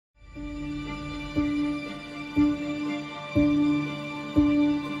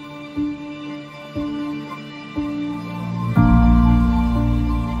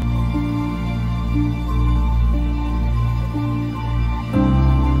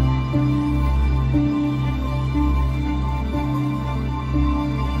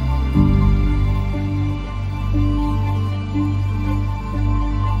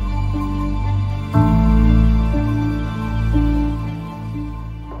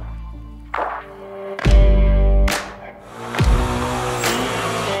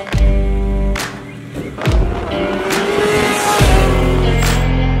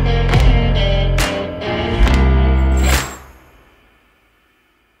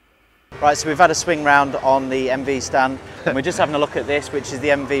Right, so we've had a swing round on the MV stand and we're just having a look at this, which is the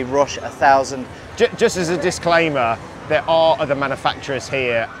MV Rush 1000. Just as a disclaimer, there are other manufacturers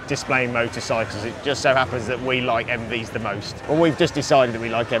here displaying motorcycles. It just so happens that we like MVs the most. Well, we've just decided that we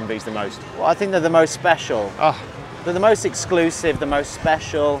like MVs the most. Well, I think they're the most special. Oh. They're the most exclusive, the most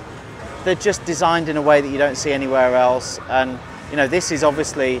special. They're just designed in a way that you don't see anywhere else. And, you know, this is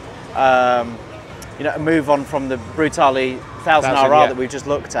obviously, you know, a move on from the Brutale 1000 RR that we've just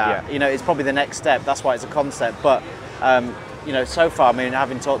looked at. You know, it's probably the next step. That's why it's a concept. But, you know, so far, I mean,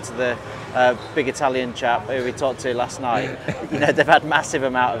 having talked to the big Italian chap who we talked to last night, you know, they've had massive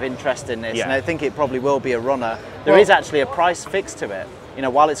amount of interest in this, and I think it probably will be a runner. There is actually a price fixed to it. You know,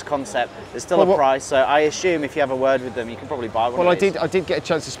 while it's a concept, there's still a price. So I assume if you have a word with them, you can probably buy one. Well, I did get a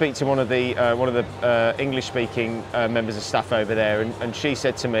chance to speak to one of the English-speaking members of staff over there, and she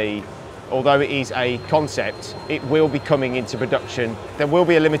said to me, although it is a concept, it will be coming into production. There will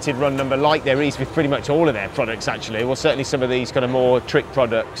be a limited run number, like there is with pretty much all of their products, actually. Well, certainly some of these kind of more trick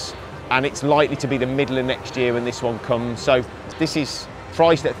products. And it's likely to be the middle of next year when this one comes. So this is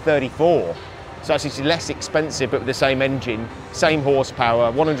priced at 34. So it's actually less expensive, but with the same engine, same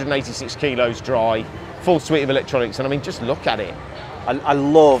horsepower, 186 kilos dry, full suite of electronics. And I mean, just look at it. I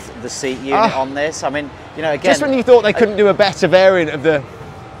love the seat unit on this. I mean, you know, again, just when you thought they couldn't do a better variant of the...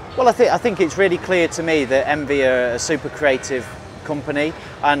 Well, I think it's really clear to me that MV are a super creative company,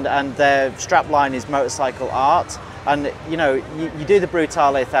 and their strapline is motorcycle art. And you know, you do the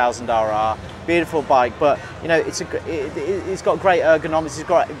Brutale 1000 RR, beautiful bike, but you know, it's got great ergonomics, it's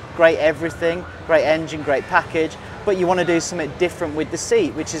got great everything, great engine, great package. But you want to do something different with the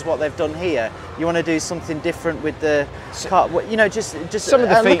seat, which is what they've done here. You want to do something different with the car. You know, just some of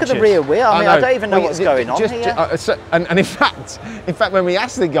the features. Look at the rear wheel. I mean, I don't even know what's going on here. And in fact, when we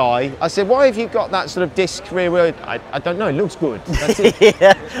asked the guy, I said, "Why have you got that sort of disc rear wheel?" I don't know. It looks good. That's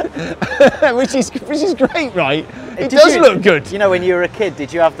it. which is great, right? It does look good. You know, when you were a kid,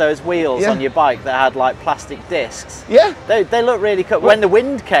 did you have those wheels on your bike that had like plastic discs? Yeah. They look really cool. When the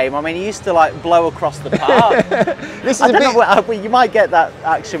wind came, I mean, it used to like blow across the park. I don't know, you might get that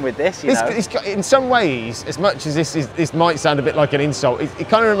action with this, you know. In some ways, as much as this might sound a bit like an insult, it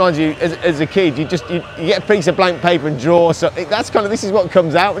kind of reminds you, as a kid, you get a piece of blank paper and draw. So this is what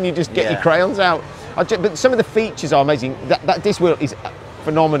comes out when you just get your crayons out. But some of the features are amazing. That disc wheel is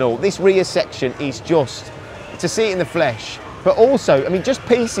phenomenal. This rear section is just, to see it in the flesh. But also, I mean, just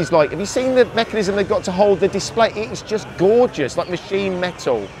pieces like, have you seen the mechanism they've got to hold the display? It's just gorgeous, like machine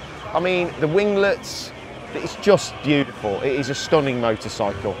metal. I mean, the winglets, it's just beautiful. It is a stunning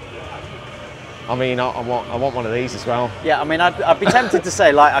motorcycle. I mean, I want one of these as well. Yeah, I mean, I'd be tempted to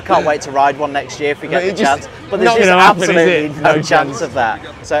say, like, I can't wait to ride one next year if we get the chance. But there's just absolutely no chance of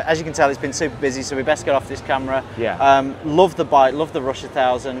that. So as you can tell, it's been super busy, so we best get off this camera. Yeah. Love the bike, love the Rush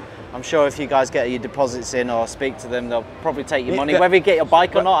 1000. I'm sure if you guys get your deposits in or speak to them, they'll probably take your money. Whether you get your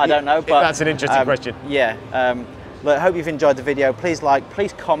bike or not, I don't know. But that's an interesting question. Yeah. Look, I hope you've enjoyed the video. Please like,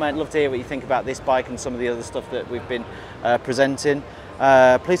 please comment. Love to hear what you think about this bike and some of the other stuff that we've been presenting.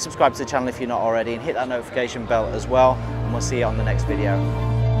 Please subscribe to the channel if you're not already, and hit that notification bell as well. And we'll see you on the next video.